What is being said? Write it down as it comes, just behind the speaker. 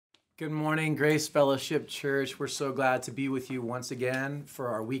Good morning, Grace Fellowship Church. We're so glad to be with you once again for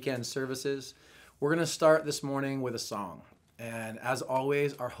our weekend services. We're going to start this morning with a song. And as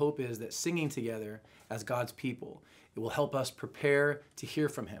always, our hope is that singing together as God's people, it will help us prepare to hear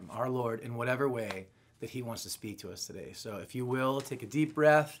from Him, our Lord, in whatever way that He wants to speak to us today. So if you will, take a deep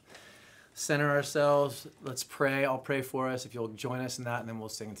breath, center ourselves, let's pray. I'll pray for us if you'll join us in that, and then we'll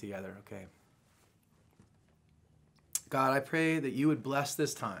sing together, okay? God, I pray that you would bless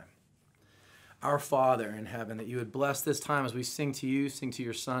this time. Our Father in heaven, that you would bless this time as we sing to you, sing to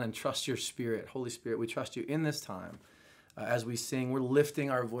your Son, and trust your Spirit. Holy Spirit, we trust you in this time. As we sing, we're lifting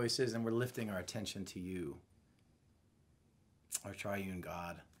our voices and we're lifting our attention to you, our triune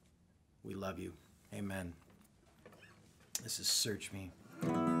God. We love you. Amen. This is Search Me.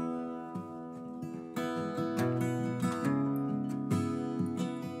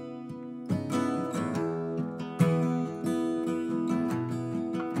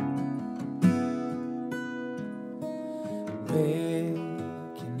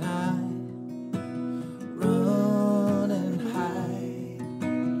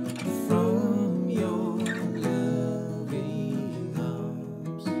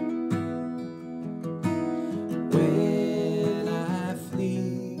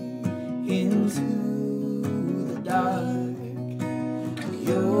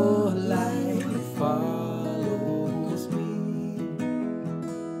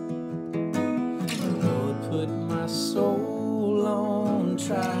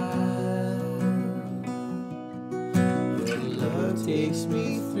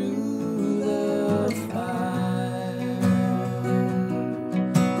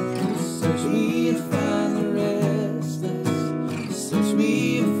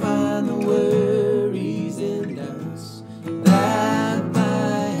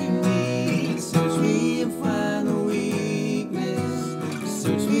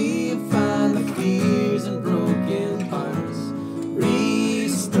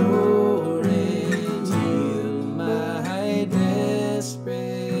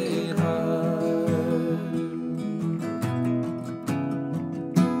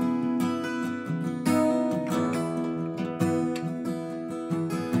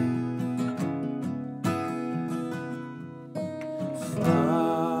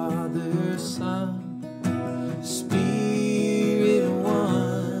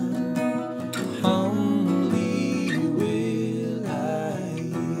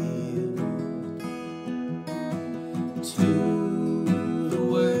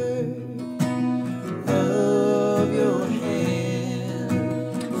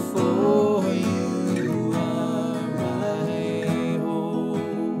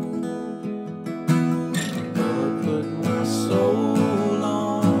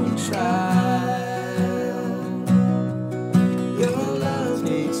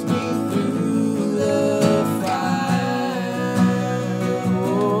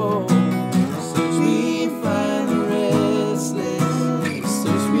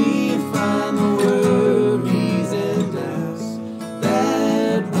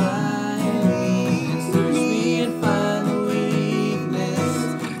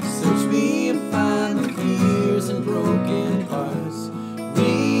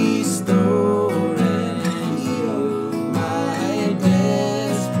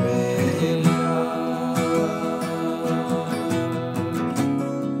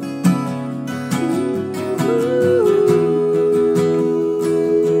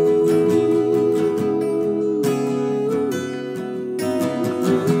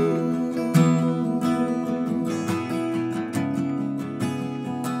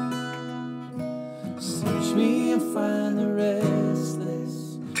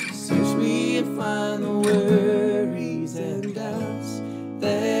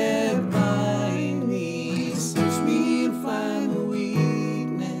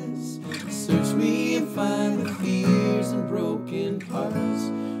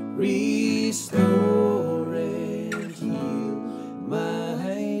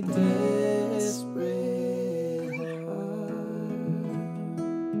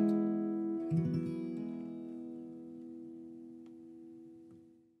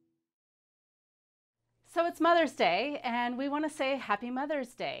 So it's Mother's Day, and we want to say Happy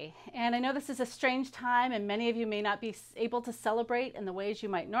Mother's Day. And I know this is a strange time, and many of you may not be able to celebrate in the ways you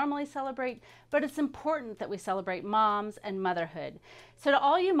might normally celebrate, but it's important that we celebrate moms and motherhood. So to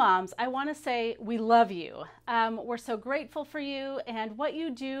all you moms, I want to say we love you. We're so grateful for you, and what you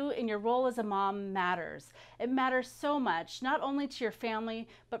do in your role as a mom matters. It matters so much, not only to your family,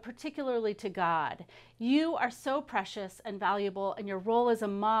 but particularly to God. You are so precious and valuable, and your role as a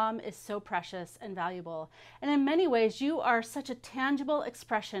mom is so precious and valuable. And in many ways, you are such a tangible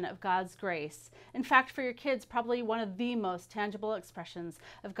expression of God's grace. In fact, for your kids, probably one of the most tangible expressions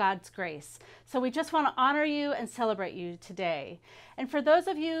of God's grace. So we just want to honor you and celebrate you today. And for those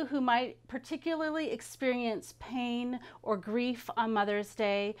of you who might particularly experience pain or grief on Mother's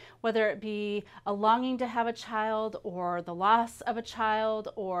Day, whether it be a longing to have a child, or the loss of a child,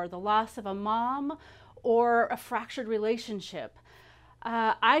 or the loss of a mom, or a fractured relationship,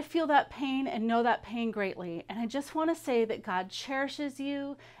 I feel that pain and know that pain greatly. And I just want to say that God cherishes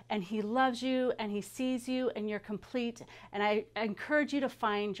you, and He loves you, and He sees you, and you're complete. And I encourage you to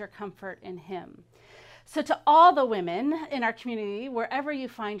find your comfort in Him. So to all the women in our community, wherever you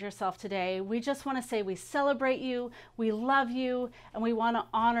find yourself today, we just want to say we celebrate you, we love you, and we want to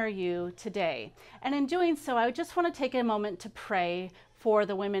honor you today. And in doing so, I just want to take a moment to pray for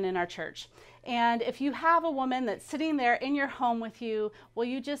the women in our church. And if you have a woman that's sitting there in your home with you, will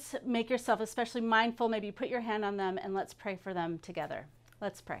you just make yourself especially mindful, maybe put your hand on them, and let's pray for them together.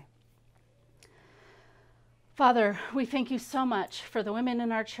 Let's pray. Father, we thank you so much for the women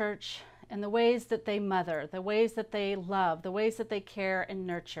in our church and the ways that they mother, the ways that they love, the ways that they care and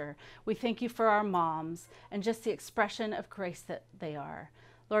nurture. We thank you for our moms and just the expression of grace that they are.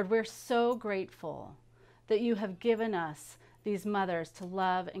 Lord, we're so grateful that you have given us these mothers to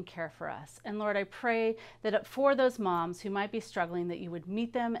love and care for us. And Lord, I pray that for those moms who might be struggling, that you would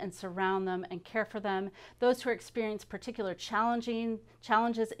meet them and surround them and care for them. Those who experience particular challenges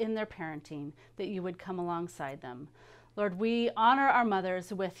in their parenting, that you would come alongside them. Lord, we honor our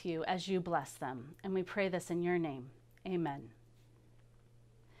mothers with you as you bless them. And we pray this in your name. Amen.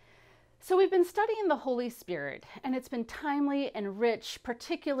 So we've been studying the Holy Spirit, and it's been timely and rich,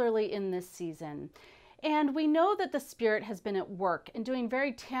 particularly in this season. And we know that the Spirit has been at work and doing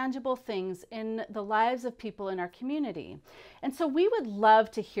very tangible things in the lives of people in our community. And so we would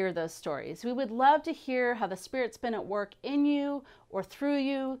love to hear those stories. We would love to hear how the Spirit's been at work in you or through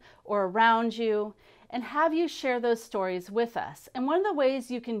you or around you, and have you share those stories with us. And one of the ways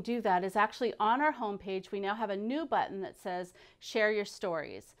you can do that is actually on our homepage. We now have a new button that says Share Your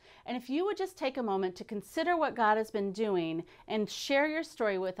Stories. And if you would just take a moment to consider what God has been doing and share your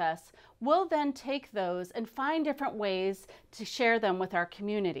story with us, we'll then take those and find different ways to share them with our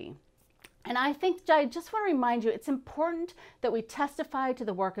community. And I just want to remind you, it's important that we testify to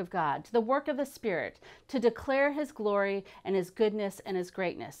the work of God, to the work of the Spirit, to declare His glory and His goodness and His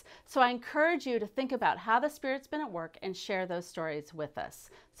greatness. So I encourage you to think about how the Spirit's been at work and share those stories with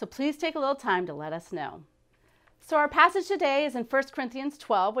us. So please take a little time to let us know. So our passage today is in 1 Corinthians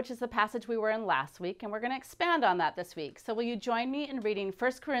 12, which is the passage we were in last week, and we're going to expand on that this week. So will you join me in reading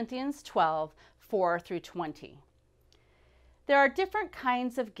 1 Corinthians 12, 4 through 20? There are different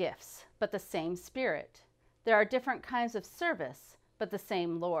kinds of gifts, but the same Spirit. There are different kinds of service, but the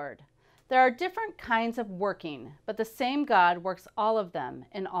same Lord. There are different kinds of working, but the same God works all of them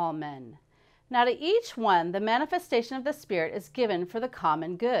in all men. Now to each one, the manifestation of the Spirit is given for the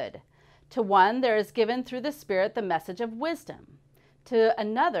common good. To one, there is given through the Spirit the message of wisdom. To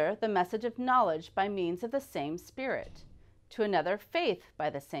another, the message of knowledge by means of the same Spirit. To another, faith by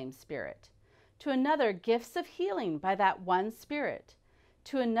the same Spirit. To another, gifts of healing by that one Spirit.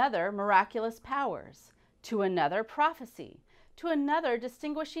 To another, miraculous powers. To another, prophecy. To another,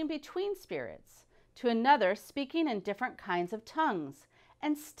 distinguishing between spirits. To another, speaking in different kinds of tongues.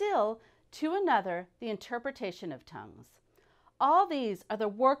 And still, to another, the interpretation of tongues. All these are the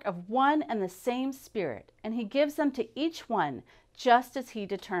work of one and the same Spirit, and He gives them to each one just as He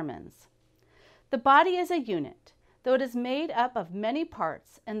determines. The body is a unit. Though it is made up of many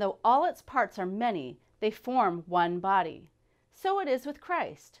parts, and though all its parts are many, they form one body. So it is with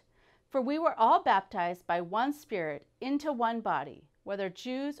Christ. For we were all baptized by one Spirit into one body, whether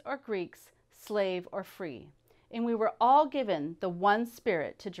Jews or Greeks, slave or free, and we were all given the one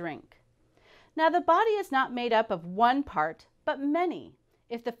Spirit to drink. Now the body is not made up of one part, but many.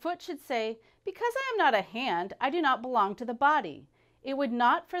 If the foot should say, "Because I am not a hand, I do not belong to the body," it would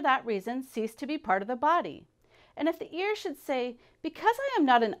not for that reason cease to be part of the body. And if the ear should say, "Because I am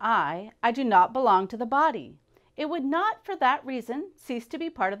not an eye, I do not belong to the body," it would not for that reason cease to be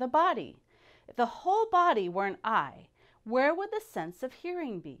part of the body. If the whole body were an eye, where would the sense of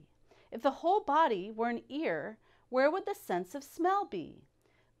hearing be? If the whole body were an ear, where would the sense of smell be?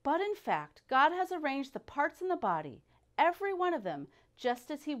 But in fact, God has arranged the parts in the body, every one of them, just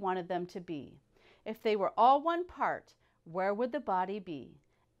as He wanted them to be. If they were all one part, where would the body be?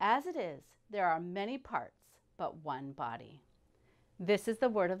 As it is, there are many parts, but one body. This is the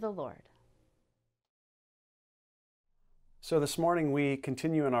word of the Lord. So this morning we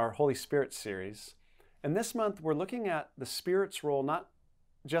continue in our Holy Spirit series, And this month, we're looking at the Spirit's role, not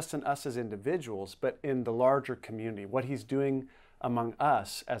just in us as individuals, but in the larger community, what He's doing among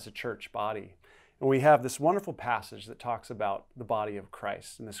us as a church body. And we have this wonderful passage that talks about the body of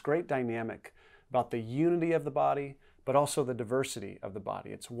Christ and this great dynamic about the unity of the body, but also the diversity of the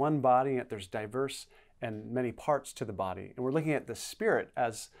body. It's one body, yet there's diverse and many parts to the body. And we're looking at the Spirit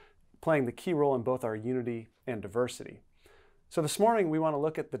as playing the key role in both our unity and diversity. So this morning, we want to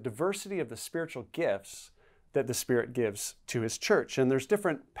look at the diversity of the spiritual gifts that the Spirit gives to His church. And there's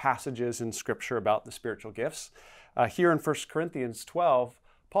different passages in Scripture about the spiritual gifts. Here in 1 Corinthians 12,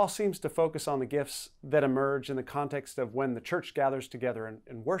 Paul seems to focus on the gifts that emerge in the context of when the church gathers together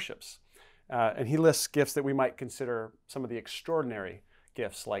and worships. And he lists gifts that we might consider some of the extraordinary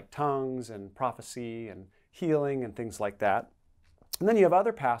gifts like tongues and prophecy and healing and things like that. And then you have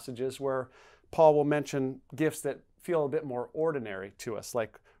other passages where Paul will mention gifts that feel a bit more ordinary to us,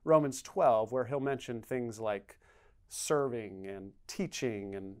 like Romans 12, where he'll mention things like serving and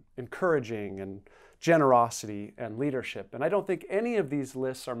teaching and encouraging and generosity and leadership. And I don't think any of these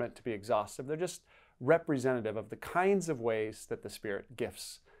lists are meant to be exhaustive. They're just representative of the kinds of ways that the Spirit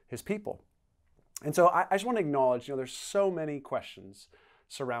gifts His people. And so I just want to acknowledge, there's so many questions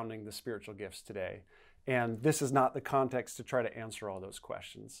surrounding the spiritual gifts today. And this is not the context to try to answer all those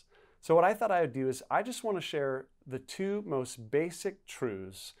questions. So what I thought I would do is I just want to share the two most basic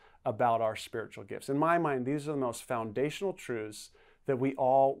truths about our spiritual gifts. In my mind, these are the most foundational truths that we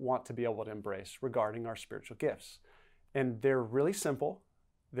all want to be able to embrace regarding our spiritual gifts. And they're really simple,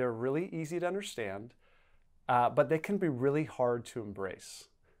 they're really easy to understand, but they can be really hard to embrace.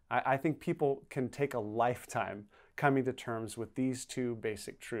 I think people can take a lifetime coming to terms with these two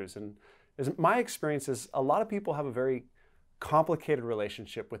basic truths. And my experience is a lot of people have a very complicated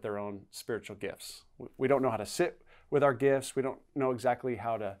relationship with their own spiritual gifts. We don't know how to sit with our gifts. We don't know exactly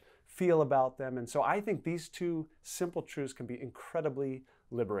how to feel about them. And so I think these two simple truths can be incredibly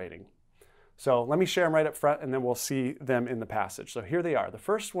liberating. So let me share them right up front, and then we'll see them in the passage. So here they are. The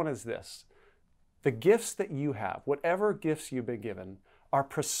first one is this: the gifts that you have, whatever gifts you've been given, are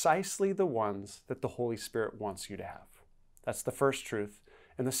precisely the ones that the Holy Spirit wants you to have. That's the first truth.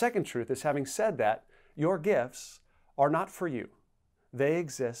 And the second truth is, having said that, your gifts are not for you. They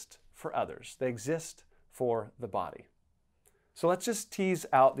exist for others. They exist for the body. So let's just tease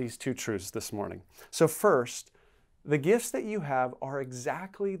out these two truths this morning. So first, the gifts that you have are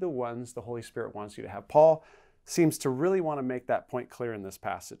exactly the ones the Holy Spirit wants you to have. Paul seems to really want to make that point clear in this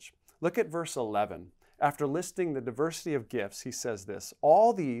passage. Look at verse 11. After listing the diversity of gifts, he says this: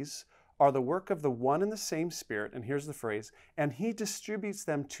 all these are the work of the one and the same Spirit, and here's the phrase, and He distributes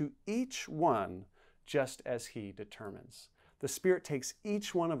them to each one just as He determines. The Spirit takes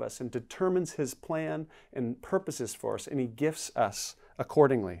each one of us and determines His plan and purposes for us, and He gifts us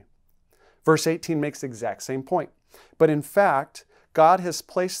accordingly. Verse 18 makes the exact same point. But in fact, God has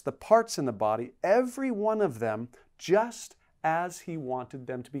placed the parts in the body, every one of them, just as He wanted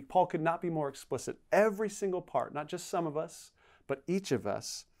them to be. Paul could not be more explicit. Every single part, not just some of us, but each of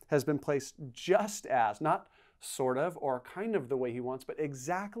us, has been placed just as, not sort of or kind of the way He wants, but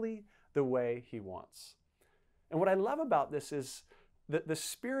exactly the way He wants. And what I love about this is that the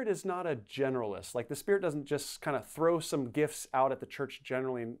Spirit is not a generalist. Like, the Spirit doesn't just kind of throw some gifts out at the church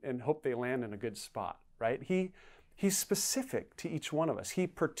generally and hope they land in a good spot, right? He's specific to each one of us. He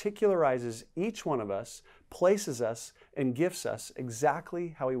particularizes each one of us, places us, and gifts us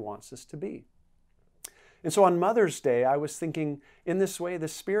exactly how He wants us to be. And so on Mother's Day, I was thinking, in this way, the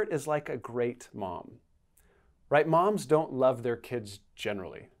Spirit is like a great mom, right? Moms don't love their kids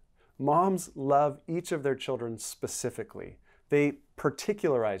generally. Moms love each of their children specifically. They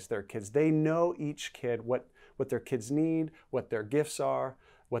particularize their kids. They know each kid, what their kids need, what their gifts are,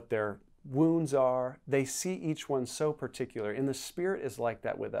 what their wounds are. They see each one so particular. And the Spirit is like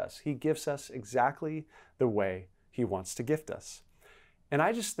that with us. He gives us exactly the way He wants to gift us. And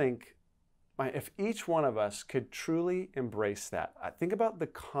I just think, if each one of us could truly embrace that, think about the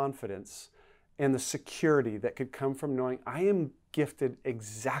confidence and the security that could come from knowing I am gifted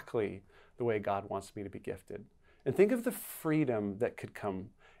exactly the way God wants me to be gifted. And think of the freedom that could come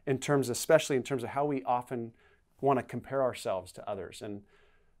especially in terms of how we often want to compare ourselves to others. And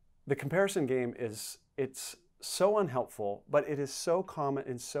the comparison game it's so unhelpful, but it is so common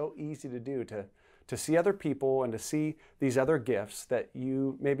and so easy to do, to see other people and to see these other gifts that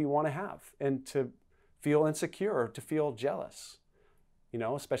you maybe want to have, and to feel insecure or to feel jealous,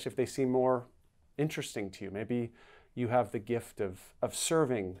 especially if they seem more interesting to you. Maybe you have the gift of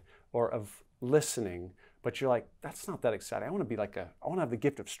serving or of listening, but you're like, that's not that exciting. I want to have the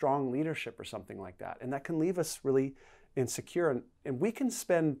gift of strong leadership or something like that. And that can leave us really insecure. And we can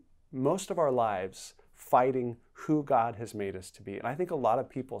spend most of our lives fighting who God has made us to be. And I think a lot of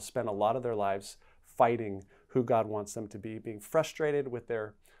people spend a lot of their lives fighting who God wants them to be, being frustrated with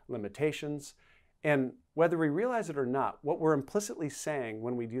their limitations. And whether we realize it or not, what we're implicitly saying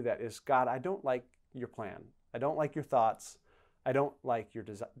when we do that is, God, I don't like your plan. I don't like your thoughts. I don't like your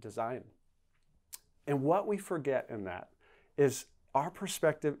design. And what we forget in that is our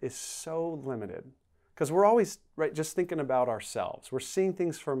perspective is so limited, because we're always just thinking about ourselves. We're seeing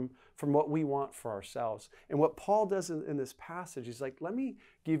things from what we want for ourselves. And what Paul does in this passage, he's like, let me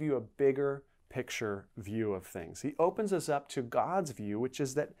give you a bigger picture view of things. He opens us up to God's view, which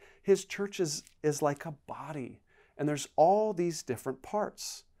is that his church is like a body, and there's all these different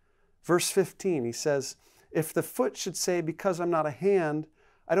parts. Verse 15, he says, if the foot should say, because I'm not a hand,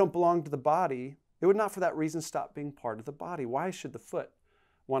 I don't belong to the body, it would not for that reason stop being part of the body. Why should the foot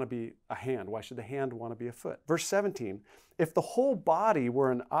want to be a hand? Why should the hand want to be a foot? Verse 17, if the whole body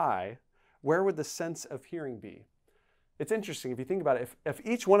were an eye, where would the sense of hearing be? It's interesting, if you think about it, if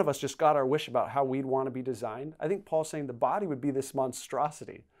each one of us just got our wish about how we'd want to be designed, I think Paul's saying the body would be this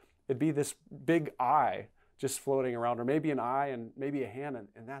monstrosity. It'd be this big eye just floating around, or maybe an eye and maybe a hand,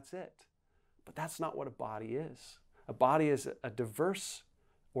 and that's it. But that's not what a body is. A body is a diverse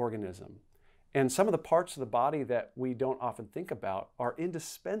organism. And some of the parts of the body that we don't often think about are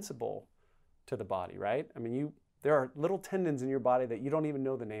indispensable to the body, right? I mean, there are little tendons in your body that you don't even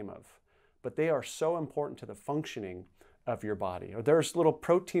know the name of, but they are so important to the functioning of your body. Or there's little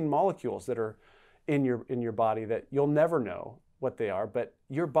protein molecules that are in your body that you'll never know what they are, but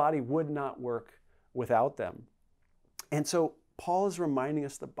your body would not work without them. And so Paul is reminding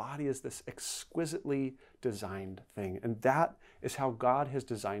us the body is this exquisitely designed thing, and that is how God has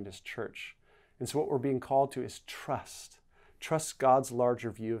designed his church. And so what we're being called to is trust. Trust God's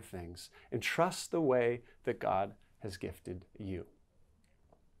larger view of things, and trust the way that God has gifted you.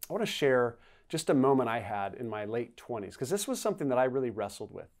 I want to share just a moment I had in my late 20s, because this was something that I really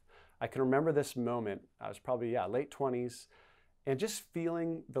wrestled with. I can remember this moment. I was probably, late 20s, and just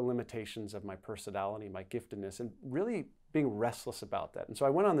feeling the limitations of my personality, my giftedness, and really being restless about that. And so I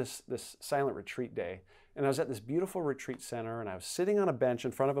went on this silent retreat day, and I was at this beautiful retreat center, and I was sitting on a bench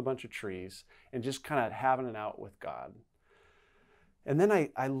in front of a bunch of trees and just kind of having it out with God. And then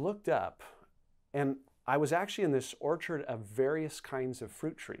I looked up, and I was actually in this orchard of various kinds of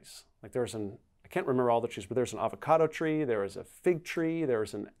fruit trees. Like I can't remember all the trees, but there's an avocado tree, there was a fig tree, there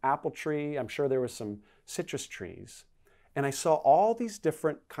was an apple tree, I'm sure there was some citrus trees. And I saw all these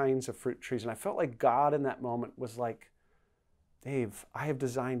different kinds of fruit trees, and I felt like God in that moment was like, Dave, I have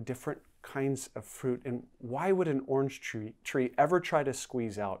designed different kinds of fruit, and why would an orange tree ever try to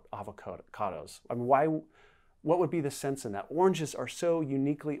squeeze out avocados? I mean, what would be the sense in that? Oranges are so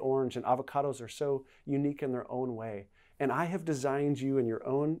uniquely orange, and avocados are so unique in their own way. And I have designed you in your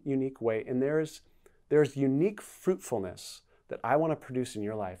own unique way, and there's unique fruitfulness that I want to produce in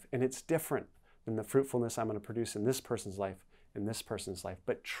your life, and it's different than the fruitfulness I'm going to produce in this person's life,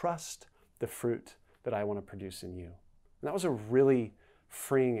 but trust the fruit that I want to produce in you. And that was a really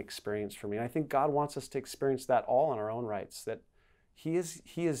freeing experience for me. And I think God wants us to experience that all in our own rights, that He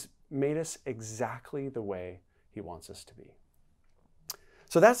has made us exactly the way He wants us to be.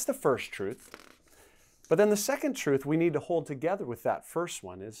 So that's the first truth. But then the second truth we need to hold together with that first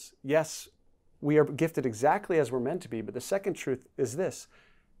one is, yes, we are gifted exactly as we're meant to be, but the second truth is this: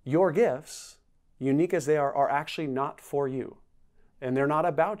 your gifts, unique as they are actually not for you. And they're not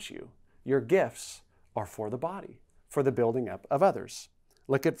about you. Your gifts are for the body, for the building up of others.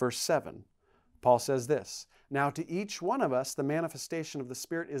 Look at verse 7. Paul says this: now to each one of us the manifestation of the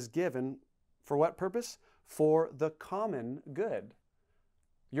Spirit is given for what purpose? For the common good.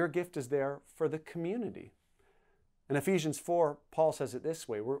 Your gift is there for the community. In Ephesians 4, Paul says it this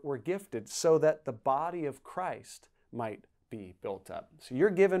way: we're gifted so that the body of Christ might be built up. So you're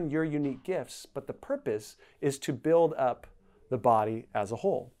given your unique gifts, but the purpose is to build up the body as a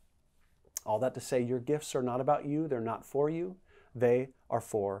whole. All that to say, your gifts are not about you, they're not for you, they are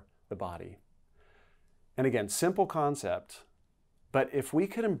for the body. And again, simple concept, but if we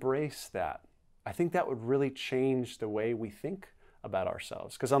could embrace that, I think that would really change the way we think about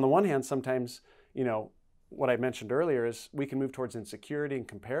ourselves. Because on the one hand, sometimes, what I mentioned earlier is we can move towards insecurity and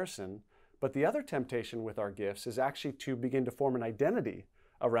comparison, but the other temptation with our gifts is actually to begin to form an identity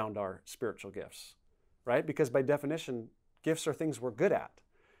around our spiritual gifts, right? Because by definition, gifts are things we're good at.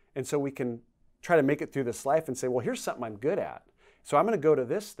 And so we can try to make it through this life and say, well, here's something I'm good at. So I'm going to go to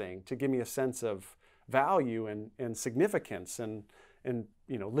this thing to give me a sense of value and significance and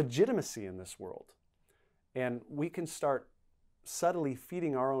legitimacy in this world. And we can start subtly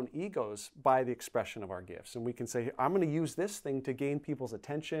feeding our own egos by the expression of our gifts. And we can say, I'm going to use this thing to gain people's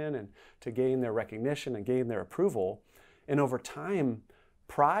attention and to gain their recognition and gain their approval. And over time,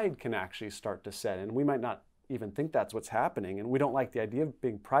 pride can actually start to set in. We might not even think that's what's happening, and we don't like the idea of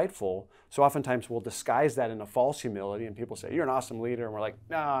being prideful. So oftentimes we'll disguise that in a false humility, and people say, you're an awesome leader, and we're like,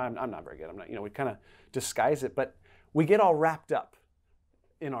 no, I'm not very good. I'm not, we kind of disguise it, but we get all wrapped up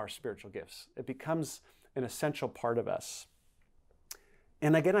in our spiritual gifts. It becomes an essential part of us.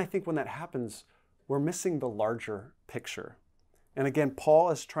 And again, I think when that happens, we're missing the larger picture. And again,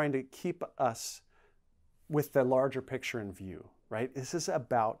 Paul is trying to keep us with the larger picture in view, right? This is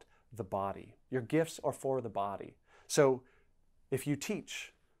about the body. Your gifts are for the body. So if you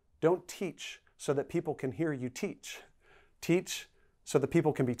teach, don't teach so that people can hear you teach. Teach so that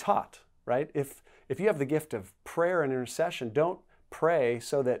people can be taught, right? If you have the gift of prayer and intercession, don't pray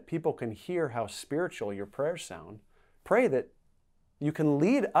so that people can hear how spiritual your prayers sound. Pray that you can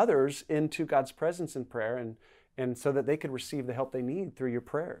lead others into God's presence in prayer and so that they could receive the help they need through your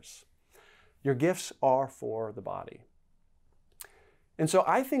prayers. Your gifts are for the body. And so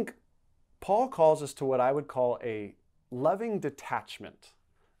I think Paul calls us to what I would call a loving detachment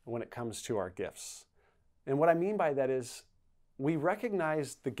when it comes to our gifts. And what I mean by that is we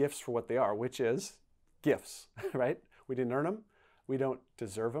recognize the gifts for what they are, which is gifts, right? We didn't earn them. We don't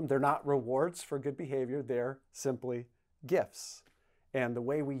deserve them. They're not rewards for good behavior. They're simply gifts. And the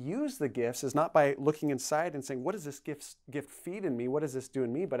way we use the gifts is not by looking inside and saying, what does this gift feed in me? What does this do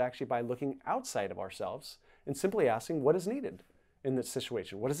in me? But actually by looking outside of ourselves and simply asking what is needed in this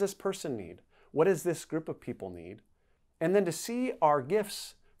situation. What does this person need? What does this group of people need? And then to see our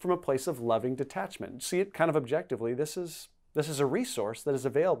gifts from a place of loving detachment. See it kind of objectively. This is a resource that is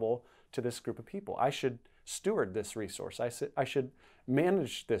available to this group of people. I should steward this resource. I should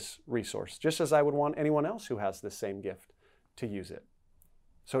manage this resource, just as I would want anyone else who has this same gift to use it.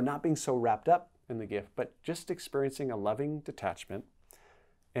 So not being so wrapped up in the gift, but just experiencing a loving detachment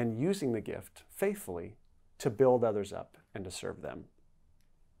and using the gift faithfully to build others up and to serve them.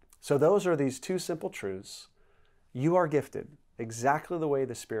 So those are these two simple truths. You are gifted exactly the way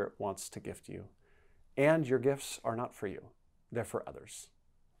the Spirit wants to gift you. And your gifts are not for you. They're for others.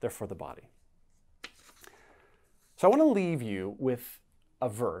 They're for the body. So I want to leave you with a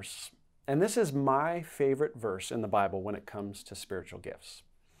verse. And this is my favorite verse in the Bible when it comes to spiritual gifts.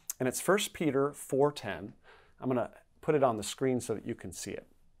 And it's 1 Peter 4:10. I'm going to put it on the screen so that you can see it.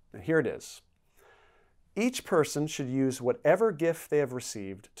 And here it is. Each person should use whatever gift they have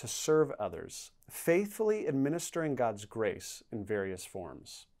received to serve others, faithfully administering God's grace in various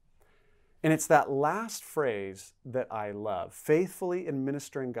forms. And it's that last phrase that I love, faithfully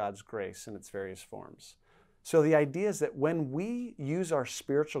administering God's grace in its various forms. So the idea is that when we use our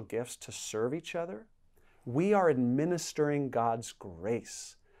spiritual gifts to serve each other, we are administering God's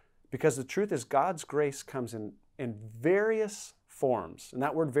grace. Because the truth is God's grace comes in various forms. And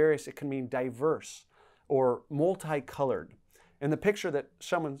that word various, it can mean diverse or multicolored. And the picture that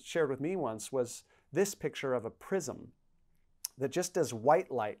someone shared with me once was this picture of a prism that just does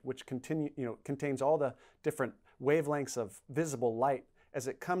white light, which contains all the different wavelengths of visible light. As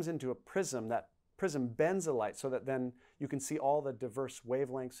it comes into a prism, that prism bends the light so that then you can see all the diverse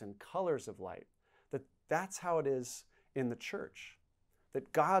wavelengths and colors of light. That's how it is in the church.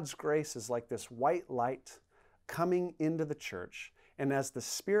 That God's grace is like this white light coming into the church. And as the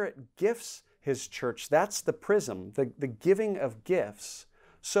Spirit gifts His church, that's the prism, the giving of gifts,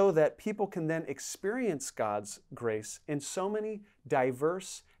 so that people can then experience God's grace in so many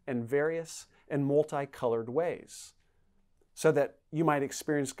diverse and various and multicolored ways. So that you might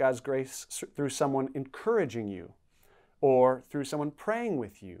experience God's grace through someone encouraging you, or through someone praying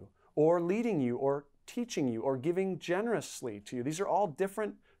with you, or leading you, or teaching you, or giving generously to you. These are all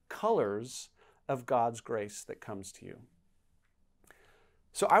different colors of God's grace that comes to you.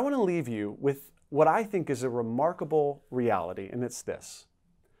 So I want to leave you with what I think is a remarkable reality, and it's this.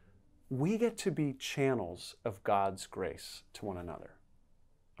 We get to be channels of God's grace to one another.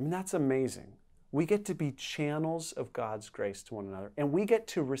 I mean, that's amazing. We get to be channels of God's grace to one another, and we get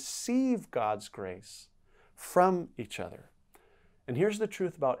to receive God's grace from each other. And here's the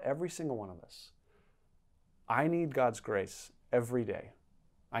truth about every single one of us. I need God's grace every day.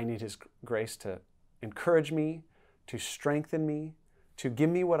 I need His grace to encourage me, to strengthen me, to give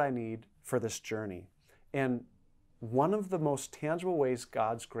me what I need for this journey. And one of the most tangible ways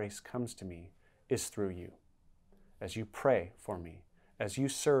God's grace comes to me is through you. As you pray for me, as you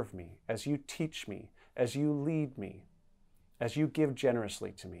serve me, as you teach me, as you lead me, as you give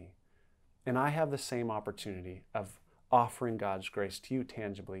generously to me. And I have the same opportunity of offering God's grace to you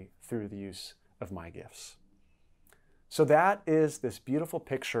tangibly through the use of my gifts. So that is this beautiful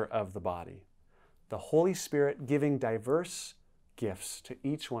picture of the body. The Holy Spirit giving diverse gifts to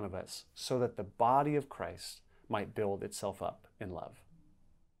each one of us so that the body of Christ might build itself up in love.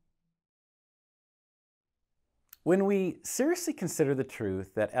 When we seriously consider the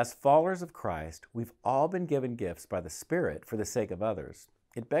truth that as followers of Christ, we've all been given gifts by the Spirit for the sake of others,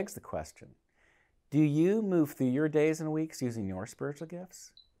 it begs the question, do you move through your days and weeks using your spiritual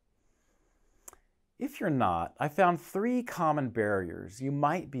gifts? If you're not, I found 3 common barriers you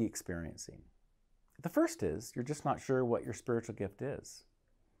might be experiencing. The first is you're just not sure what your spiritual gift is.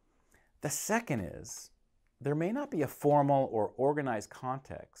 The second is there may not be a formal or organized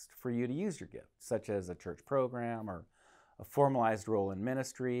context for you to use your gift, such as a church program or a formalized role in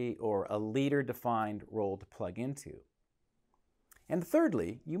ministry or a leader-defined role to plug into. And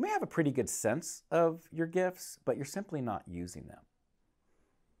thirdly, you may have a pretty good sense of your gifts, but you're simply not using them.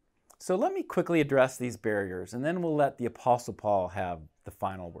 So let me quickly address these barriers, and then we'll let the Apostle Paul have the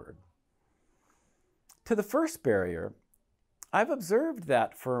final word. To the first barrier, I've observed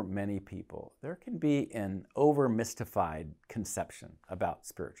that for many people, there can be an over-mystified conception about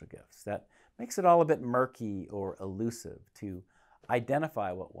spiritual gifts that makes it all a bit murky or elusive to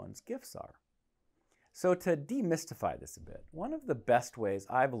identify what one's gifts are. So to demystify this a bit, one of the best ways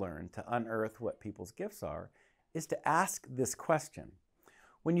I've learned to unearth what people's gifts are is to ask this question.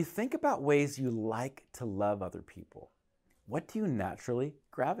 When you think about ways you like to love other people, what do you naturally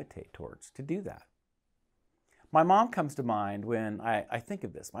gravitate towards to do that? My mom comes to mind when I think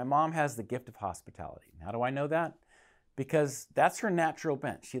of this. My mom has the gift of hospitality. How do I know that? Because that's her natural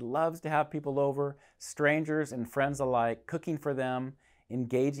bent. She loves to have people over, strangers and friends alike, cooking for them,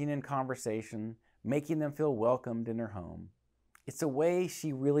 engaging in conversation, making them feel welcomed in her home. It's a way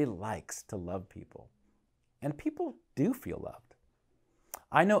she really likes to love people. And people do feel loved.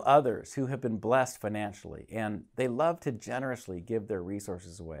 I know others who have been blessed financially, and they love to generously give their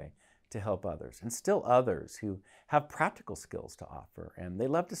resources away to help others, and still others who have practical skills to offer, and they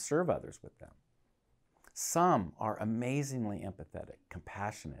love to serve others with them. Some are amazingly empathetic,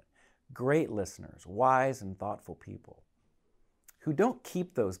 compassionate, great listeners, wise and thoughtful people who don't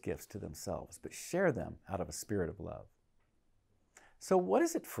keep those gifts to themselves, but share them out of a spirit of love. So what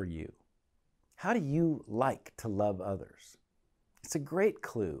is it for you? How do you like to love others? It's a great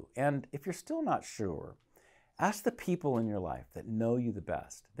clue, and if you're still not sure, ask the people in your life that know you the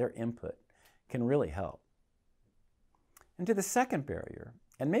best. Their input can really help. And to the second barrier,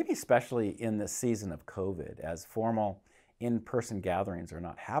 and maybe especially in this season of COVID, as formal in-person gatherings are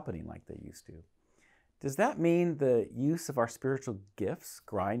not happening like they used to, does that mean the use of our spiritual gifts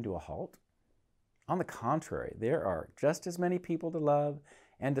grind to a halt? On the contrary, there are just as many people to love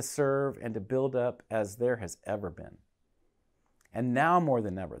and to serve and to build up as there has ever been. And now more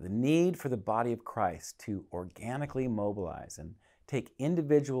than ever, the need for the body of Christ to organically mobilize and take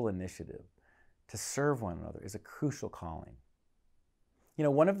individual initiative to serve one another is a crucial calling. You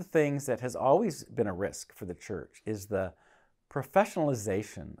know, one of the things that has always been a risk for the church is the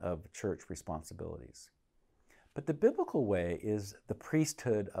professionalization of church responsibilities. But the biblical way is the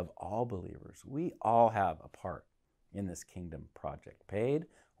priesthood of all believers. We all have a part in this kingdom project, paid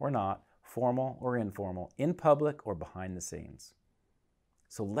or not, formal or informal, in public or behind the scenes.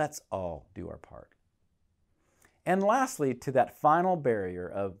 So let's all do our part. And lastly, to that final barrier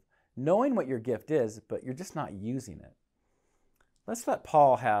of knowing what your gift is, but you're just not using it. Let's let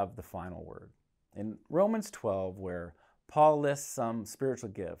Paul have the final word. In Romans 12, where Paul lists some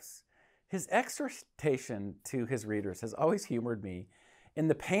spiritual gifts, his exhortation to his readers has always humored me in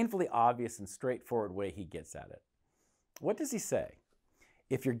the painfully obvious and straightforward way he gets at it. What does he say?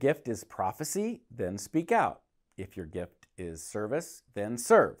 If your gift is prophecy, then speak out. If your gift is service, then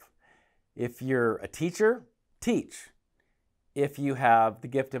serve. If you're a teacher, teach. If you have the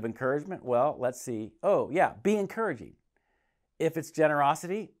gift of encouragement, well, let's see. Oh, yeah, be encouraging. If it's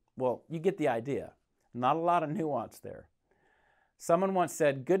generosity, well, you get the idea. Not a lot of nuance there. Someone once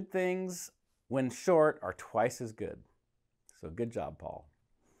said, good things, when short, are twice as good. So good job, Paul.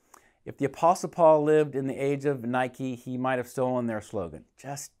 If the Apostle Paul lived in the age of Nike, he might have stolen their slogan,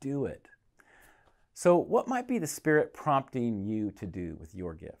 just do it. So what might be the Spirit prompting you to do with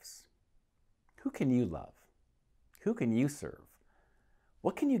your gifts? Who can you love? Who can you serve?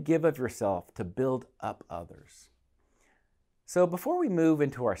 What can you give of yourself to build up others? So before we move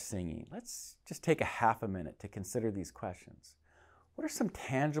into our singing, let's just take a half a minute to consider these questions. What are some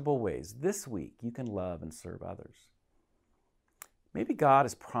tangible ways this week you can love and serve others? Maybe God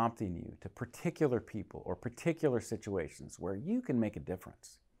is prompting you to particular people or particular situations where you can make a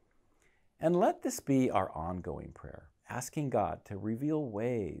difference. And let this be our ongoing prayer, asking God to reveal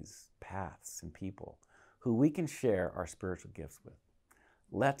ways, paths, and people who we can share our spiritual gifts with.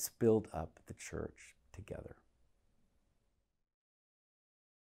 Let's build up the church together.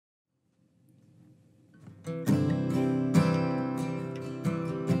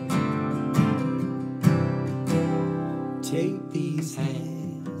 Take these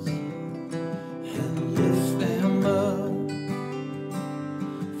hands and lift them up,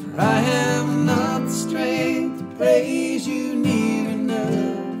 for I have not the strength to praise you near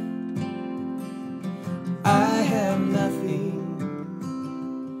enough. I have nothing,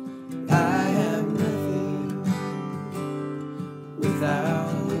 I have nothing without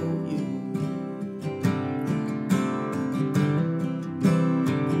you.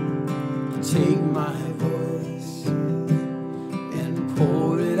 Take my voice and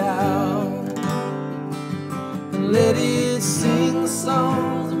pour it out, and let it sing the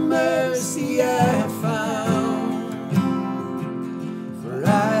songs of mercy I have found. For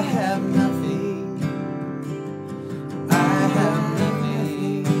I have nothing, I have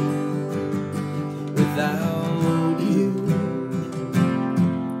nothing without you.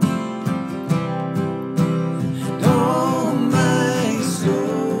 And all my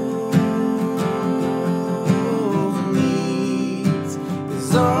soul needs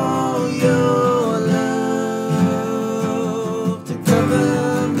is all your love to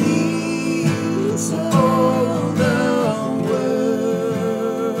cover me, so all the world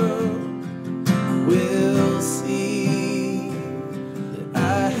will see that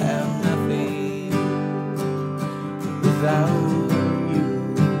I have nothing without you.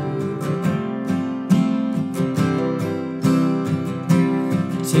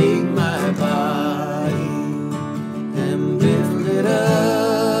 Take my body and build it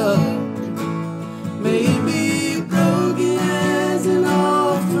up. Make me broken as an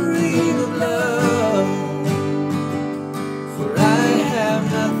offering of love. For I have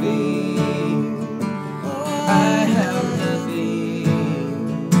nothing, I have nothing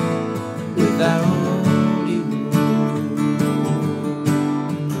without you.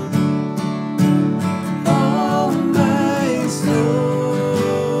 All my soul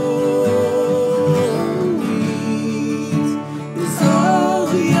needs is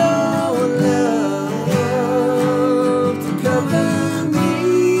all your love to cover me,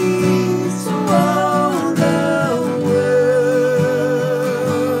 so all the world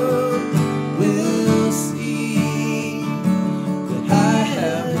will see that I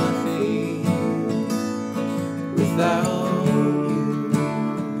have nothing without you.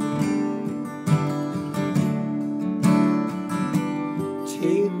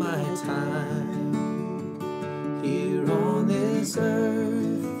 Take my time here on this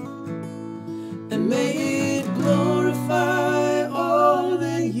earth, and may it glorify all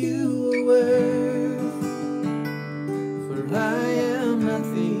that you are worth. For I am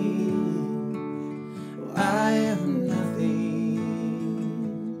nothing, oh, I am nothing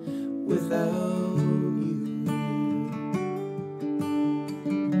without you.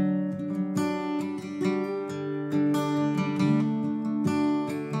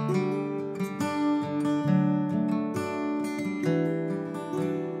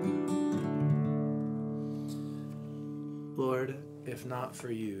 Lord, if not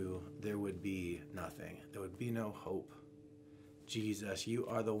for you, there would be nothing. There would be no hope. Jesus, you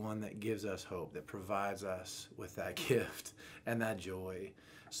are the one that gives us hope, that provides us with that gift and that joy.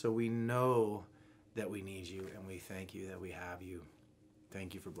 So we know that we need you, and we thank you that we have you.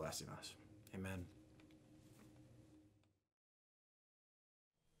 Thank you for blessing us. Amen.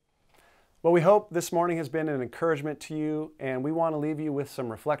 Well, we hope this morning has been an encouragement to you, and we want to leave you with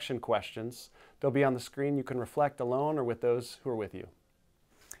some reflection questions. They'll be on the screen. You can reflect alone or with those who are with you.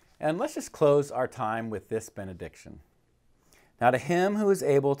 And let's just close our time with this benediction. Now to him who is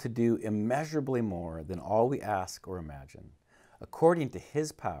able to do immeasurably more than all we ask or imagine, according to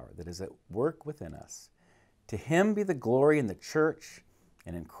his power that is at work within us, to him be the glory in the church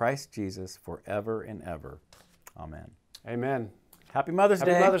and in Christ Jesus forever and ever. Amen. Amen. Happy Mother's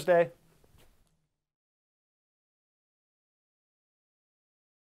Day. Happy Mother's Day.